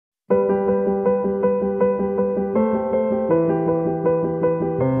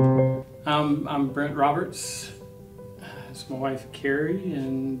I'm Brent Roberts. It's my wife Kerri,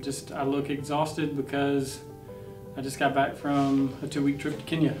 and I look exhausted because I just got back from a 2-week trip to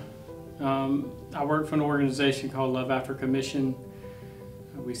Kenya. I work for an organization called Love Africa Mission.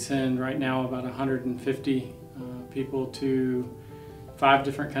 We send right now about 150 people to 5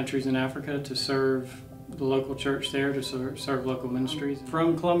 different countries in Africa to serve the local church there, to serve local ministries.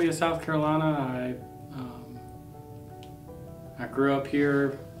 From Columbia, South Carolina, I grew up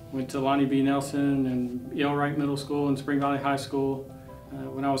here, went to Lonnie B. Nelson and E.L. Wright Middle School and Spring Valley High School.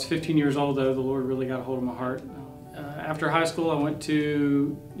 When I was 15 years old, though, the Lord really got a hold of my heart. After high school, I went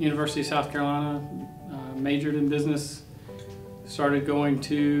to University of South Carolina, majored in business, started going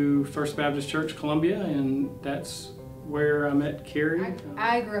to First Baptist Church, Columbia, and that's where I met Kerri.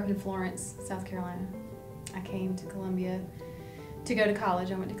 I grew up in Florence, South Carolina. I came to Columbia to go to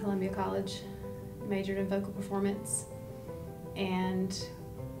college. I went to Columbia College, majored in vocal performance, and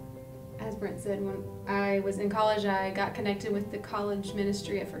as Brent said, when I was in college, I got connected with the college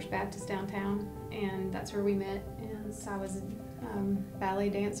ministry at First Baptist downtown, and that's where we met. And so I was a ballet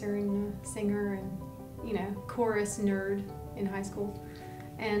dancer and a singer and, chorus nerd in high school.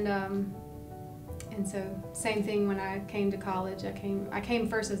 And so same thing when I came to college. I came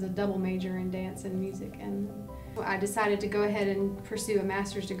first as a double major in dance and music, and I decided to go ahead and pursue a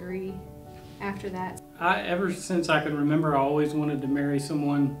master's degree after that. Ever since I can remember, I always wanted to marry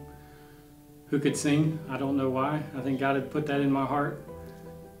someone who could sing. I don't know why. I think God had put that in my heart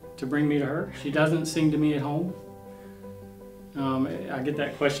to bring me to her. She doesn't sing to me at home. I get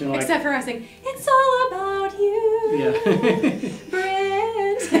that question like... Except for I sing, "It's all about you, yeah.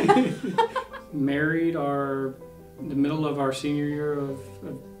 Brent." Married the middle of our senior year of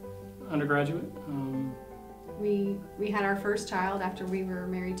undergraduate. We had our first child after we were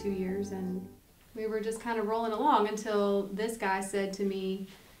married 2 years, and we were just kind of rolling along until this guy said to me,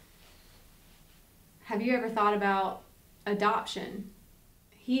 "Have you ever thought about adoption?"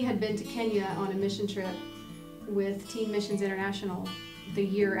 He had been to Kenya on a mission trip with Teen Missions International the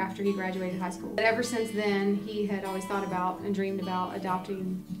year after he graduated high school. But ever since then, he had always thought about and dreamed about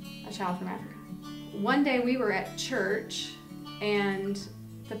adopting a child from Africa. One day we were at church, and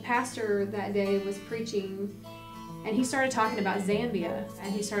the pastor that day was preaching, and he started talking about Zambia,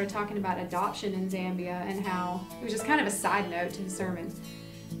 and he started talking about adoption in Zambia, and how, it was just kind of a side note to the sermon,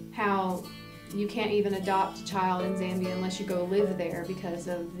 how you can't even adopt a child in Zambia unless you go live there because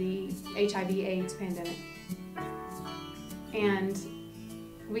of the HIV/AIDS pandemic. And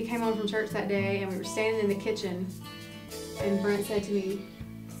we came home from church that day, and we were standing in the kitchen, and Brent said to me,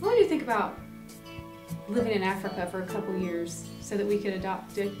 "What do you think about living in Africa for a couple years so that we could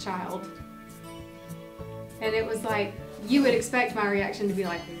adopt a child?" And it was like, you would expect my reaction to be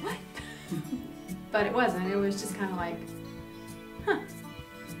like, "What?" But it wasn't. It was just kind of like, huh,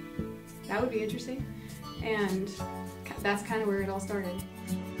 that would be interesting. And that's kind of where it all started.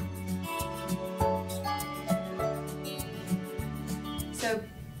 So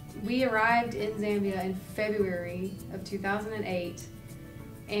we arrived in Zambia in February of 2008,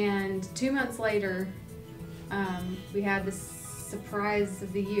 and 2 months later, we had this surprise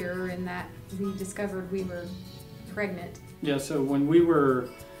of the year in that we discovered we were pregnant. Yeah, so when we were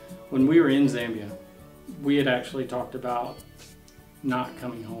in Zambia, we had actually talked about not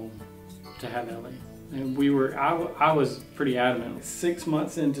coming home to have Ellie. And I was pretty adamant. 6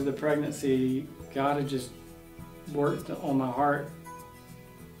 months into the pregnancy, God had just worked on my heart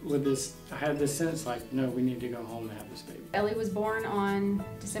with this. I had this sense like, no, we need to go home and have this baby. Ellie was born on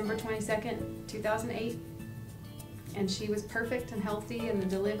December 22nd, 2008. And she was perfect and healthy, and the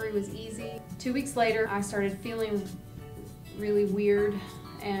delivery was easy. 2 weeks later, I started feeling really weird,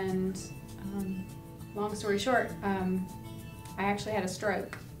 and long story short, I actually had a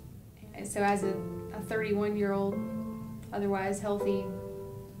stroke. So as a 31-year-old, otherwise healthy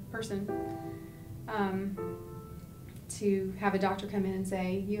person, to have a doctor come in and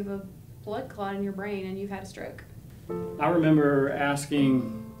say, "You have a blood clot in your brain and you've had a stroke." I remember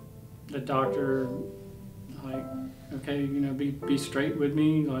asking the doctor, like, "Okay, be straight with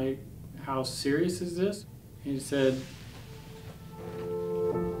me, like, how serious is this?" He said,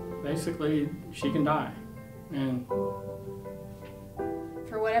 basically, she can die. And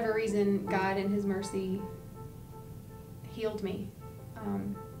for whatever reason, God in His mercy healed me.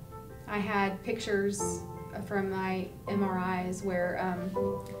 I had pictures from my MRIs where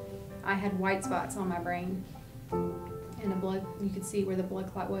I had white spots on my brain, and you could see where the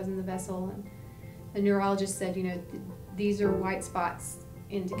blood clot was in the vessel. And the neurologist said, these are white spots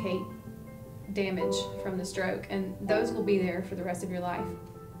indicate damage from the stroke, and those will be there for the rest of your life.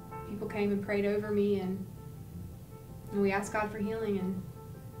 People came and prayed over me, and we asked God for healing, and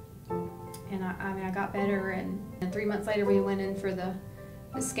And I got better, and 3 months later we went in for the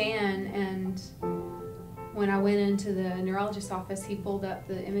scan, and when I went into the neurologist's office, he pulled up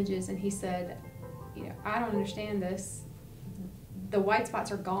the images and he said, you know, I don't understand this. The white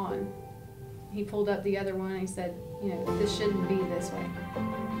spots are gone. He pulled up the other one and he said, you know, this shouldn't be this way.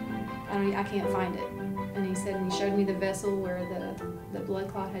 I can't find it. And he said, and he showed me the vessel where the blood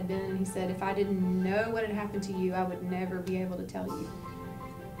clot had been, and he said, if I didn't know what had happened to you, I would never be able to tell you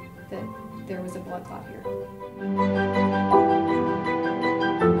that there was a blood clot here.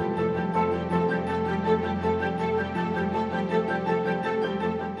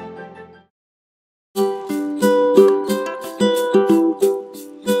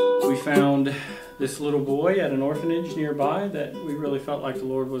 We found this little boy at an orphanage nearby that we really felt like the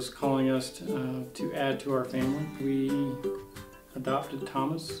Lord was calling us to add to our family. We adopted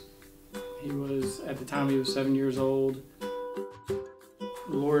Thomas. He was, at the time, he was 7 years old.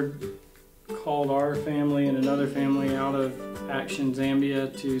 The Lord called our family and another family out of Action,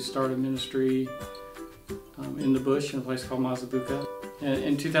 Zambia, to start a ministry in the bush in a place called Mazabuka.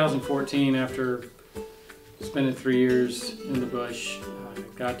 In 2014, after spending 3 years in the bush,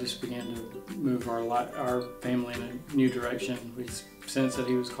 God just began to move our family in a new direction. We sensed that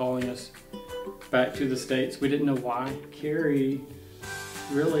He was calling us back to the States. We didn't know why. Kerri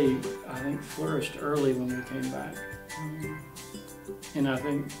really, I think, flourished early when we came back.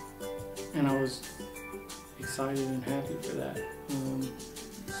 And I was excited and happy for that.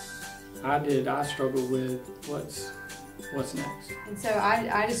 I struggled with what's next. And so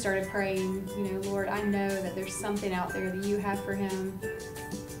I just started praying, you know, Lord, I know that there's something out there that you have for him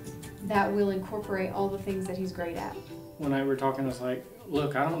that will incorporate all the things that he's great at. When I were talking, I was like,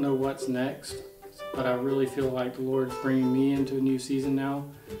 look, I don't know what's next, but I really feel like the Lord's bringing me into a new season now.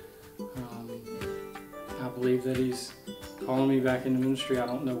 I believe that He's calling me back into ministry. I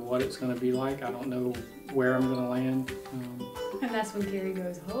don't know what it's going to be like. I don't know where I'm going to land. And that's when Kerri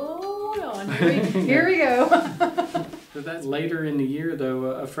goes, hold on, here we go. But that's later in the year, though.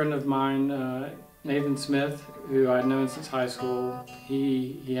 A friend of mine, Nathan Smith, who I'd known since high school,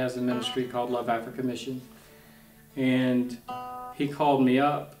 he has a ministry called Love Africa Mission. And he called me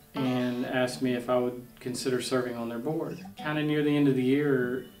up and asked me if I would consider serving on their board. Kind of near the end of the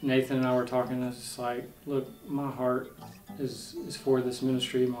year, Nathan and I were talking, and it's like, look, my heart is for this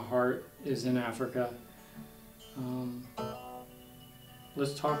ministry. My heart is in Africa.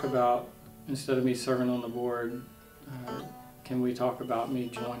 Let's talk about, instead of me serving on the board, can we talk about me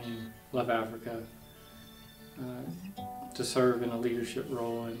joining Love Africa to serve in a leadership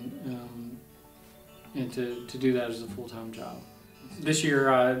role and to do that as a full-time job. This year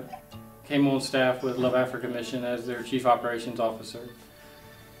I came on staff with Love Africa Mission as their Chief Operations Officer.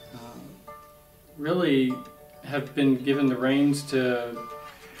 Really have been given the reins to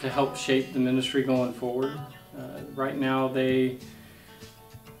help shape the ministry going forward. Right now they,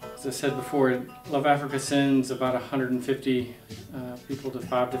 as I said before, Love Africa sends about 150 people to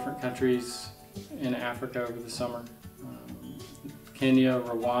 5 different countries in Africa over the summer. Kenya,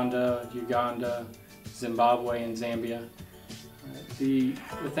 Rwanda, Uganda, Zimbabwe, and Zambia. The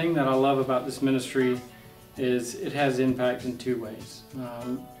thing that I love about this ministry is it has impact in 2 ways.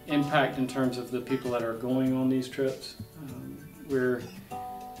 Impact in terms of the people that are going on these trips.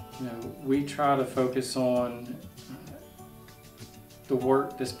 We try to focus on the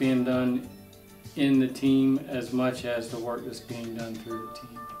work that's being done in the team as much as the work that's being done through the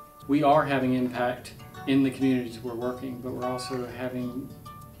team. We are having impact in the communities we're working, but we're also having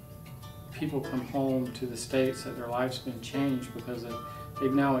people come home to the States that their life's been changed because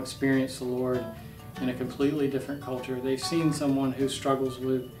they've now experienced the Lord in a completely different culture. They've seen someone who struggles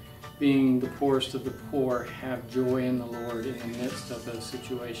with being the poorest of the poor have joy in the Lord in the midst of those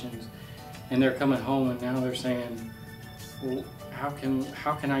situations. And they're coming home and now they're saying, well, how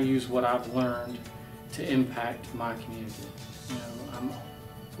can I use what I've learned to impact my community?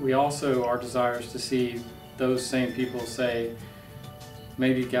 We also, our desire is to see those same people say,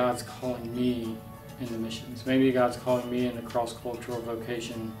 maybe God's calling me into missions. Maybe God's calling me into cross-cultural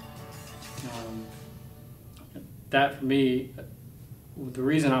vocation. That for me, the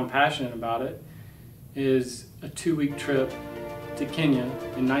reason I'm passionate about it is a 2-week trip to Kenya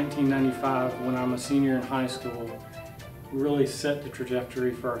in 1995 when I'm a senior in high school really set the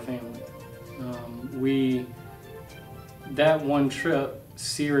trajectory for our family. That one trip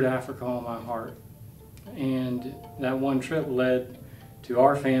seared Africa on my heart, and that one trip led to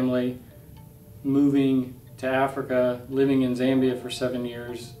our family moving to Africa, living in Zambia for 7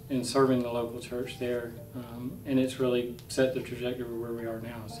 years and serving the local church there, and it's really set the trajectory where we are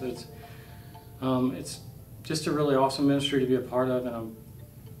now. So it's just a really awesome ministry to be a part of, and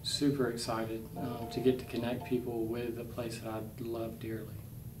super excited to get to connect people with a place that I love dearly.